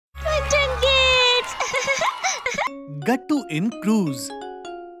Gattu in cruise.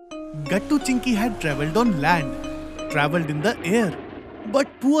 Gattu Chinki had travelled on land, travelled in the air. But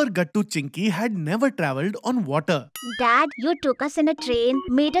poor Gattu Chinki had never travelled on water. Dad, you took us in a train,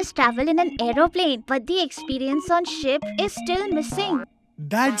 made us travel in an aeroplane, but the experience on ship is still missing.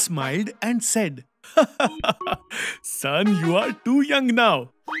 Dad smiled and said, Son, you are too young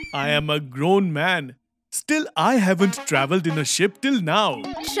now. I am a grown man. Still, I haven't travelled in a ship till now.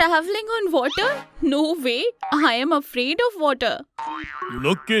 Traveling on water? No way. I am afraid of water.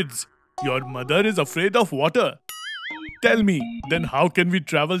 Look, kids, your mother is afraid of water. Tell me, then how can we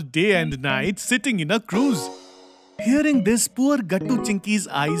travel day and night sitting in a cruise? Hearing this, poor Gattu Chinki's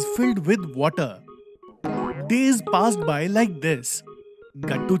eyes filled with water. Days passed by like this.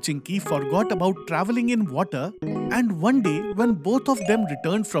 Gattu Chinki forgot about travelling in water, and one day when both of them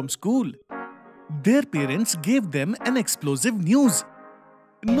returned from school, their parents gave them an explosive news.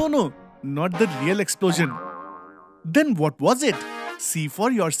 No, not the real explosion. Then what was it? See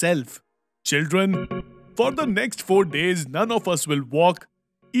for yourself. Children, for the next 4 days, none of us will walk,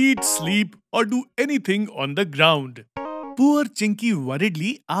 eat, sleep, or do anything on the ground. Poor Chinky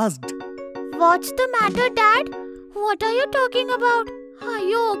worriedly asked, What's the matter, Dad? What are you talking about? Are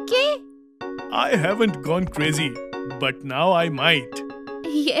you okay? I haven't gone crazy, but now I might.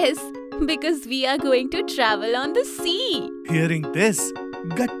 Yes, because we are going to travel on the sea. Hearing this,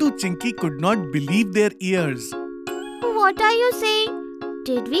 Gattu Chinki could not believe their ears. What are you saying?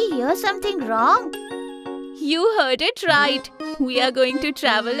 Did we hear something wrong? You heard it right. We are going to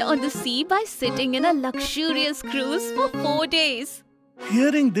travel on the sea by sitting in a luxurious cruise for 4 days.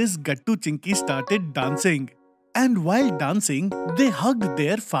 Hearing this, Gattu Chinki started dancing. And while dancing, they hugged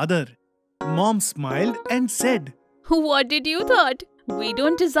their father. Mom smiled and said, What did you thought? We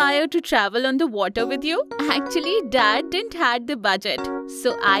don't desire to travel on the water with you. Actually, Dad didn't have the budget.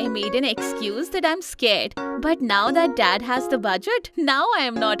 So I made an excuse that I'm scared. But now that Dad has the budget, now I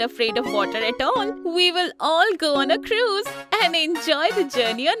am not afraid of water at all. We will all go on a cruise and enjoy the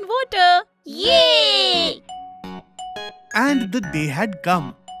journey on water. Yay! And the day had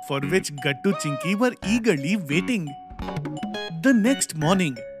come, for which Gattu Chinki were eagerly waiting. The next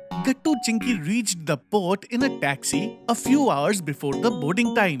morning, Gattu Chinki reached the port in a taxi a few hours before the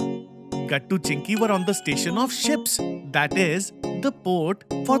boarding time. Gattu Chinki were on the station of ships, that is, the port,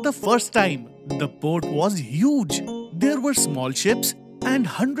 for the first time. The port was huge. There were small ships and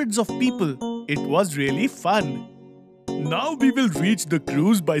hundreds of people. It was really fun. Now we will reach the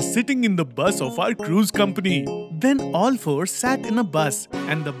cruise by sitting in the bus of our cruise company. Then all four sat in a bus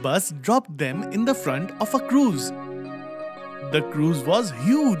and the bus dropped them in the front of a cruise. The cruise was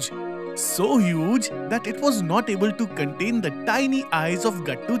huge. So huge that it was not able to contain the tiny eyes of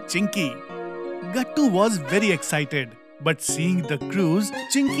Gattu Chinki. Gattu was very excited. But seeing the cruise,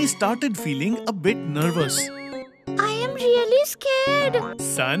 Chinki started feeling a bit nervous. I am really scared.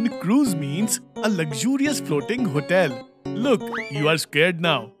 Son, cruise means a luxurious floating hotel. Look, you are scared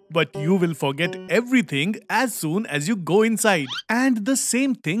now, but you will forget everything as soon as you go inside. And the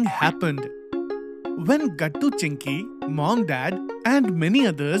same thing happened. When Gattu Chinki, Mom, Dad, and many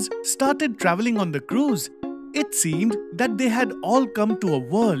others started traveling on the cruise, it seemed that they had all come to a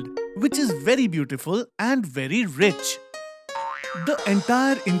world which is very beautiful and very rich. The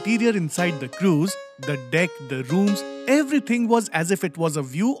entire interior inside the cruise, the deck, the rooms, everything was as if it was a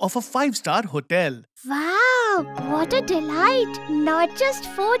view of a 5-star hotel. Wow, what a delight! Not just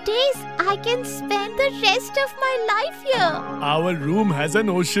 4 days, I can spend the rest of my life here. Our room has an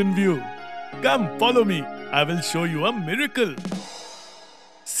ocean view. Come, follow me. I will show you a miracle.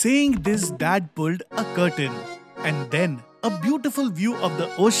 Saying this, Dad pulled a curtain. And then, a beautiful view of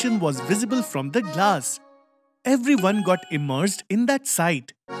the ocean was visible from the glass. Everyone got immersed in that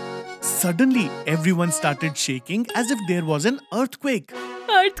sight. Suddenly, everyone started shaking as if there was an earthquake.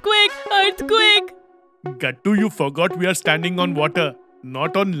 Earthquake! Earthquake! Gattu, you forgot we are standing on water,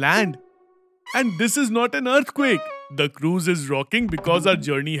 not on land. And this is not an earthquake. The cruise is rocking because our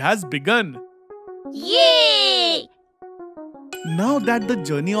journey has begun. Yay! Now that the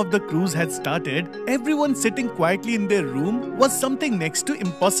journey of the cruise had started, everyone sitting quietly in their room was something next to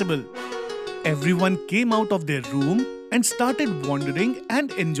impossible. Everyone came out of their room and started wandering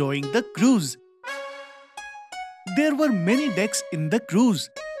and enjoying the cruise. There were many decks in the cruise.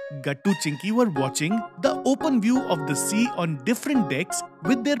 Gattu Chinki were watching the open view of the sea on different decks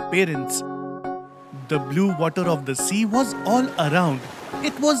with their parents. The blue water of the sea was all around.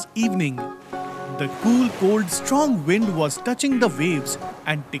 It was evening. The cool, cold, strong wind was touching the waves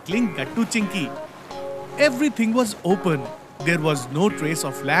and tickling Gattu Chinki. Everything was open. There was no trace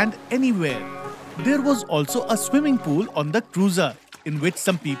of land anywhere. There was also a swimming pool on the cruiser. in which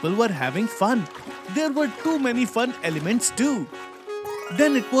some people were having fun. There were too many fun elements too.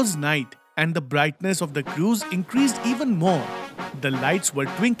 Then it was night and the brightness of the cruise increased even more. The lights were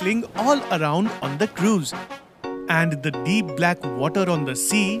twinkling all around on the cruise, and the deep black water on the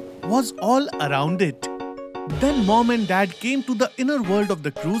sea was all around it. Then Mom and Dad came to the inner world of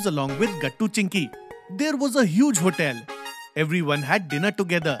the cruise along with Gattu Chinki. There was a huge hotel. Everyone had dinner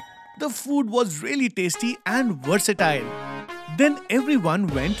together. The food was really tasty and versatile. Then everyone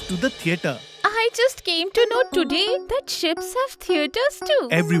went to the theatre. I just came to know today that ships have theatres too.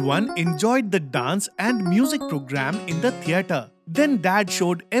 Everyone enjoyed the dance and music program in the theatre. Then Dad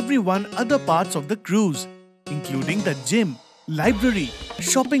showed everyone other parts of the cruise, including the gym, library,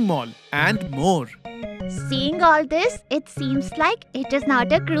 shopping mall, and more. Seeing all this, it seems like it is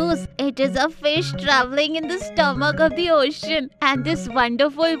not a cruise. It is a fish traveling in the stomach of the ocean. And this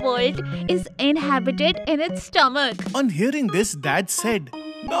wonderful world is inhabited in its stomach. On hearing this, Dad said,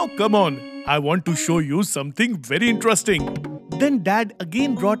 "Now come on, I want to show you something very interesting." Then Dad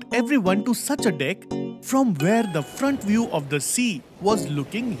again brought everyone to such a deck from where the front view of the sea was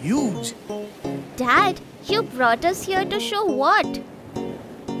looking huge. Dad, you brought us here to show what?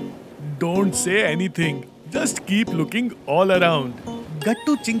 Don't say anything. Just keep looking all around.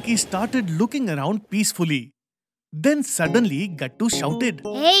 Gattu Chinki started looking around peacefully. Then suddenly Gattu shouted,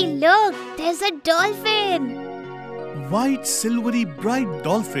 Hey, look! There's a dolphin! White, silvery, bright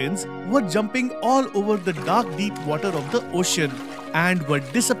dolphins were jumping all over the dark, deep water of the ocean and were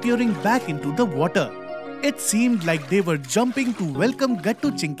disappearing back into the water. It seemed like they were jumping to welcome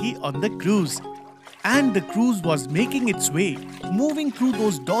Gattu Chinki on the cruise. And the cruise was making its way, moving through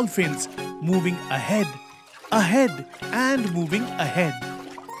those dolphins, moving ahead, and moving ahead.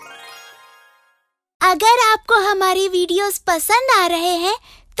 अगर आपको हमारी videos पसंद आ रहे हैं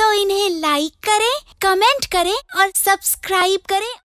तो इन्हें like करें, comment करें और सब्सक्राइब करें